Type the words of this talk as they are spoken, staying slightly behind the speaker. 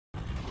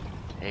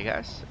Hey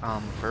guys,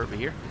 Furby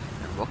here,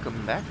 and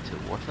welcome back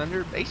to War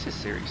Thunder Basis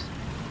Series.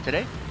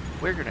 Today,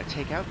 we're going to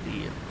take out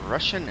the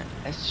Russian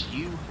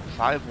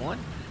Su-5-1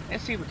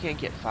 and see if we can't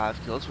get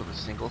 5 kills with a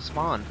single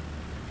spawn.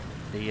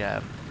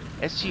 The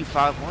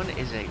Su-5-1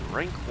 is a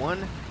rank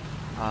 1,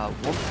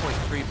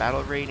 1.3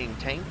 battle rating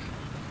tank.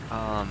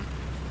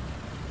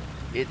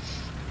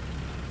 It's,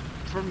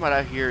 from what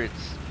I hear,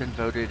 it's been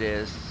voted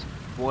as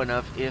one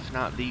of, if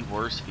not the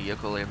worst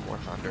vehicle in War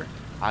Thunder.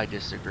 I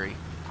disagree.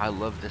 I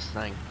love this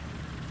thing.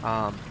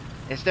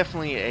 It's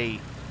definitely a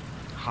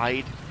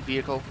hide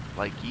vehicle.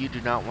 Like, you do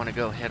not want to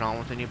go head on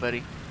with anybody.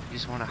 You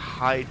just want to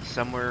hide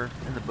somewhere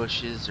in the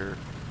bushes or,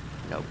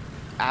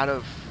 out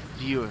of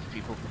view of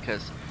people,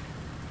 because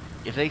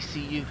if they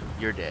see you,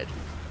 you're dead.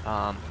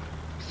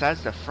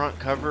 Besides the front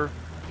cover,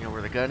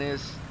 where the gun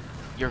is,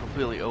 you're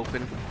completely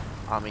open.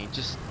 I mean,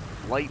 just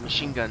light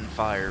machine gun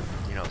fire,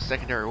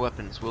 secondary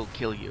weapons will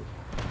kill you.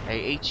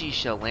 A HE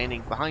shell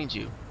landing behind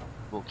you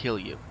will kill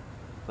you.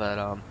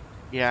 But,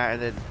 yeah,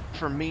 and then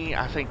for me,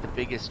 I think the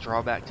biggest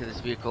drawback to this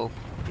vehicle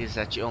is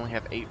that you only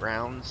have 8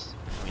 rounds.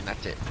 I mean,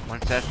 that's it.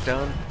 Once that's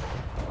done,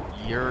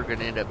 you're going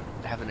to end up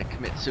having to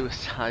commit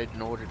suicide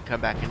in order to come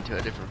back into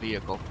a different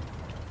vehicle.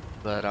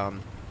 But,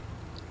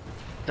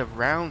 the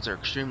rounds are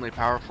extremely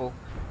powerful.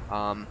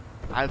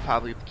 I've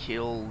probably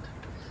killed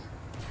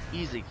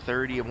easily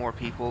 30 or more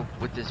people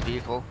with this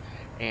vehicle.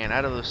 And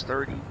out of those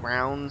 30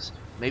 rounds,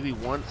 maybe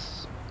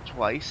once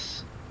or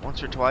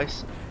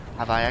twice,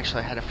 have I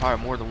actually had to fire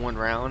more than 1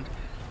 round.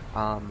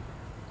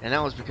 And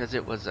that was because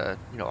it was a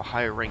a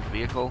higher ranked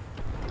vehicle.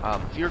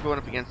 If you're going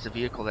up against a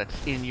vehicle that's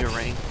in your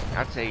rank,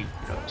 I'd say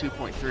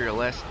 2.3 or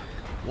less,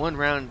 1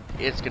 round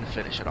it's gonna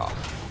finish it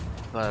off.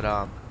 But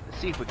let's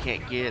see if we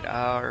can't get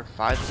our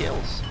 5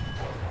 kills.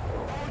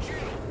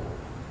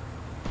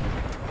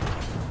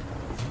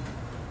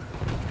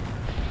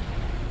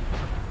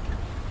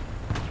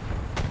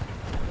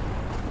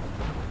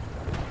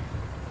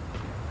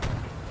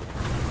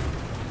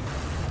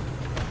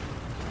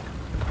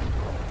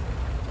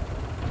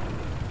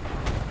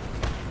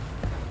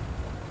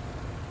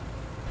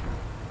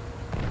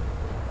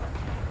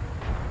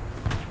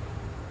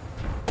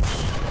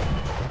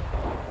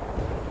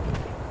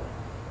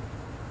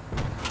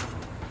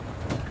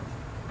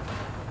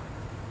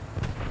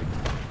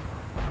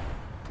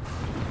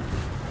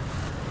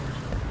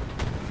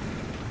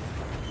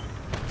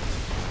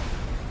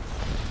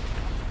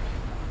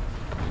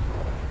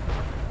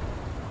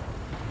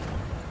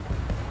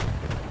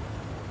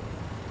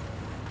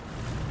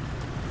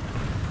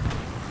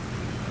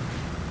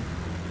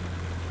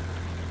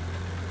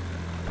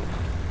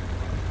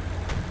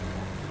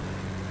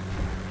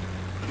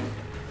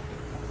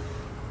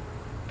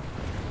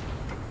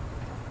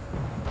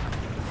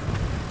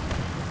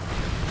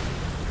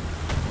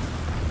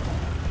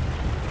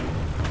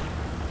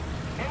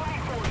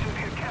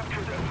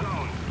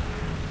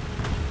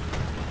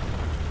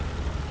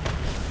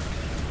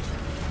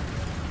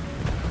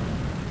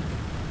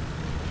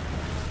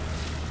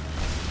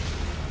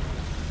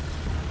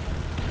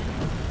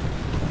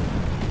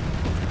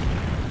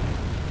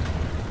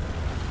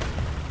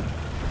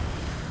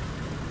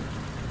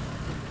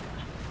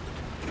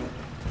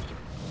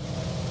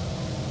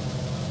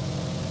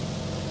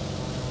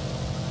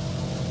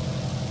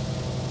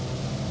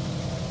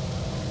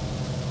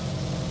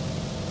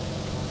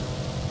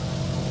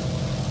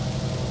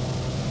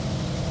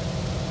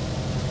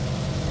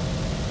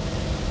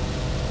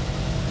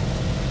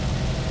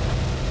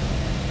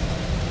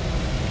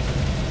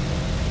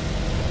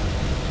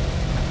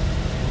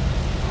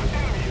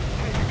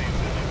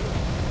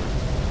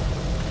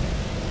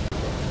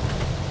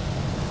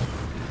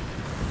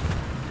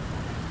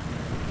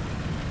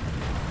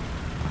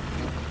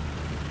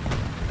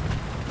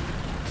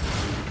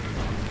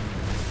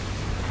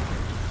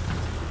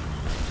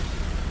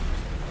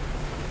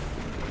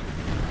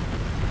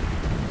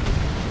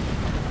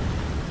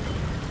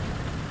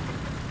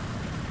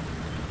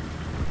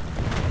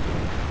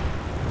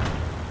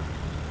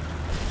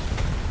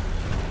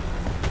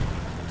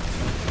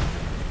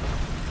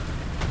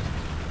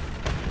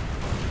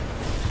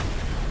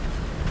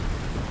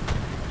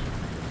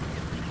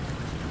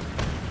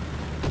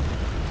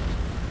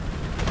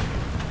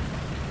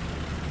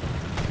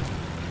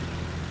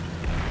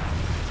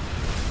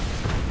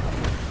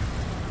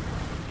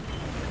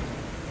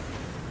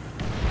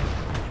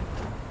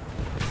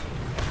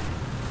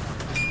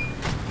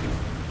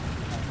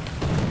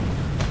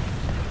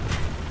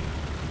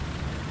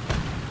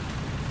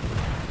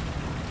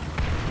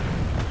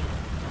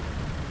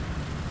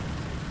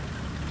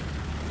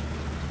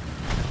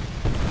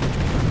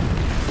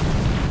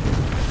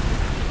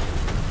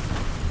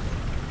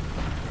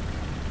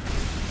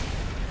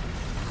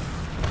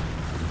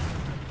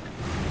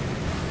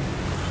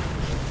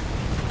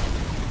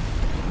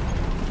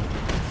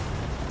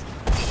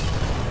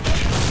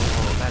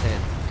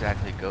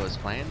 Exactly go as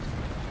planned.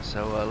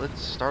 So let's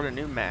start a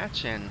new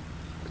match and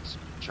let's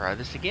try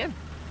this again.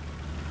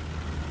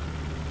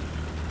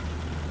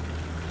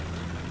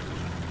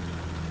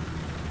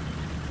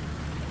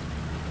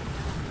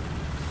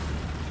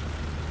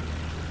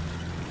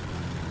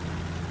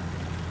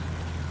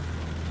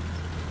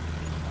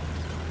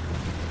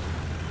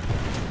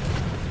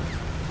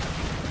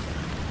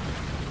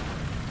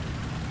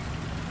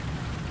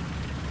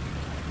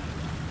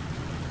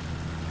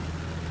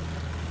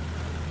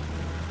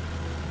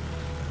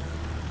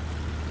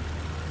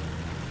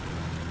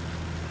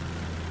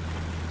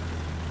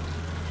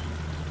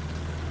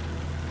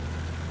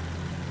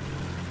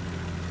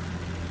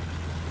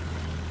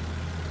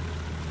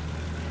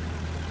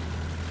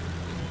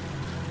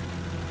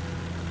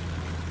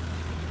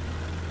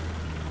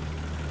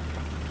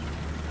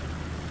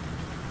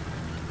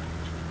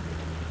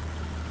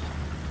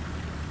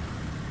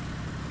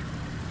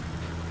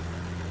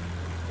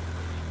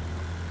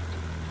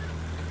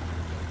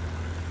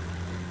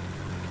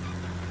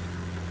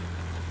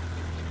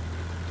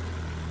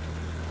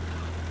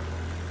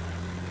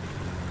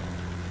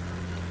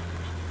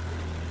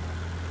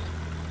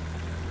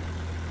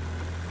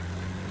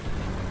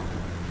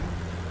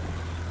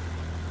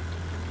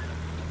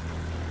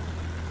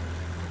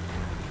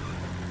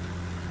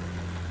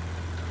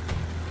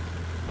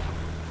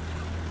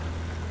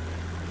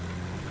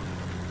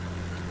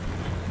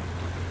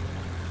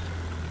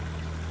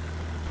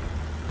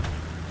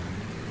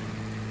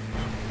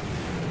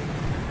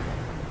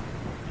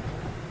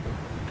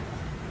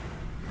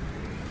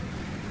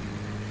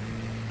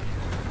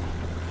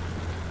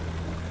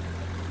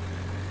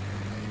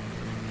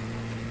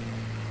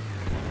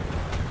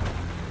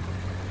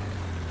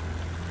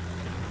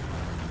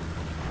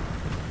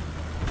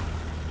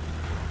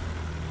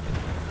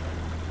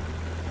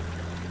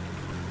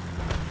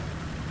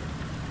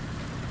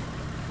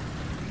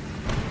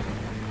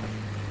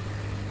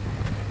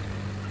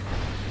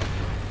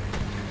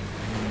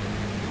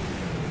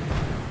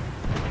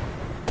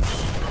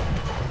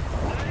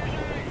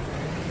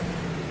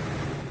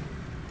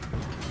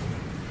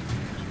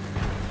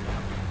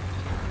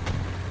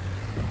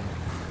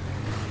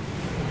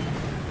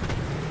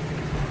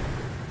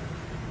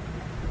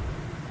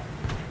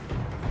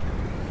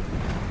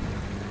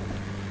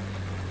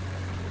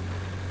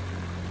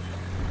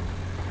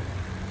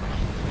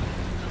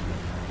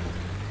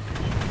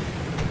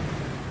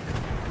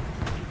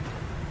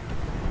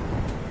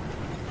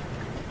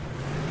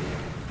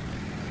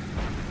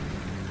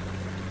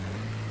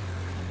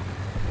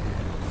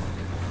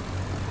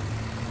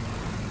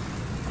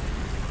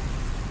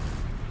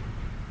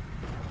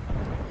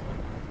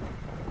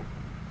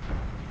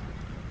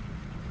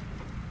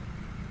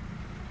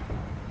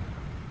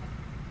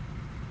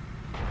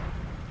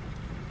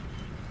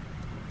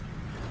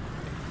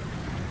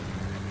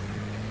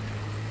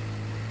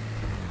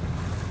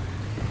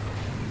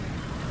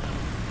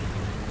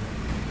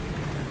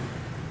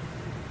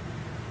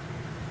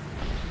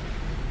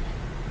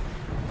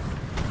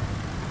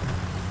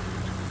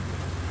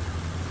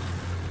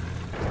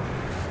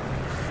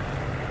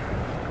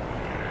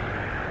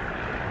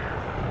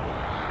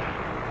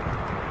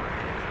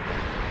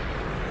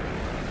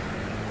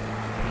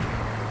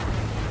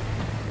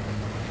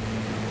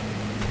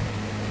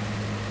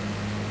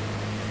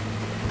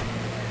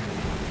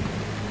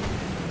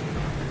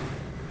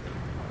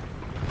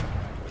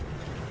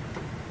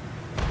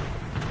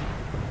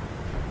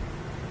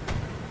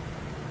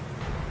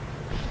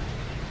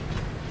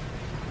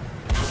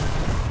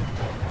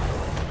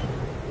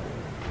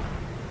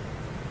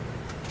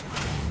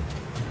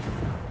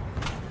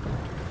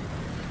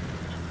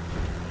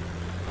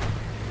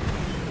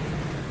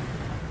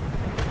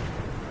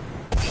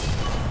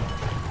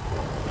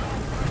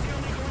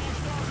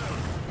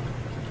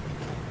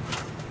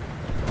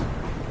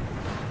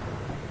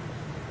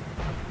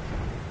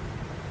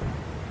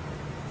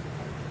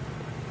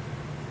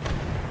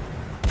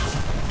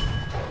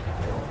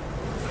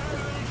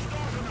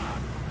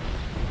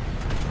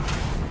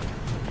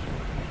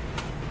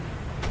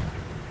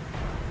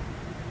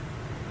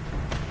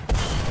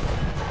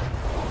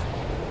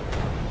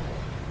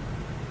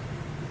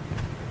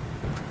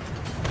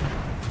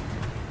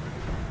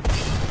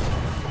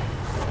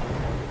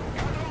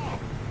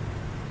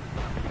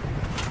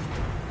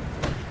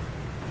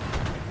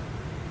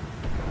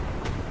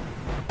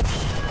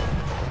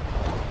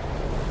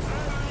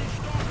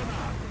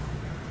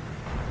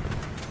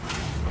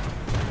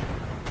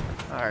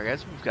 Alright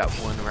guys, we've got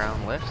one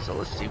round left, so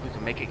let's see if we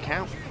can make it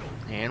count.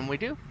 And we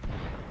do.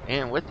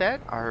 And with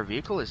that, our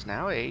vehicle is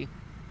now a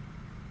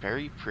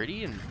very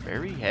pretty and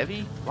very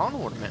heavy lawn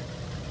ornament.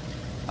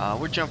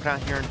 We're jumping out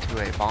here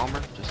into a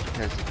bomber, just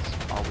because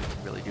it's all we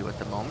can really do at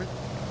the moment.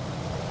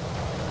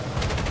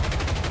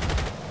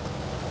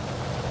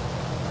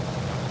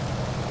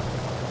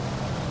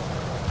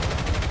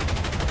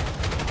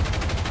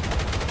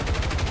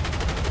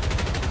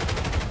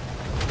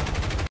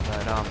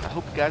 But I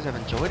hope you guys have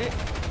enjoyed it.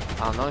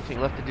 The only thing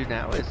left to do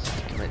now is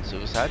commit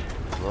suicide,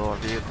 blow our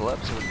vehicle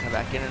up so we can come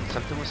back in and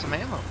something with some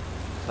ammo.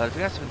 But if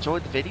you guys have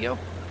enjoyed the video,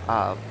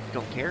 if you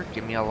don't care,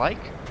 give me a like.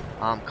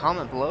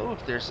 Comment below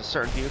if there's a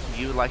certain vehicle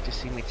you would like to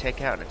see me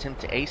take out and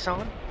attempt to ace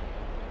on.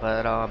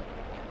 But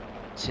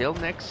till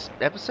next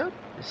episode,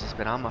 this has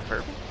been On My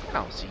Furby, and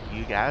I'll see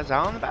you guys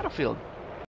on the battlefield.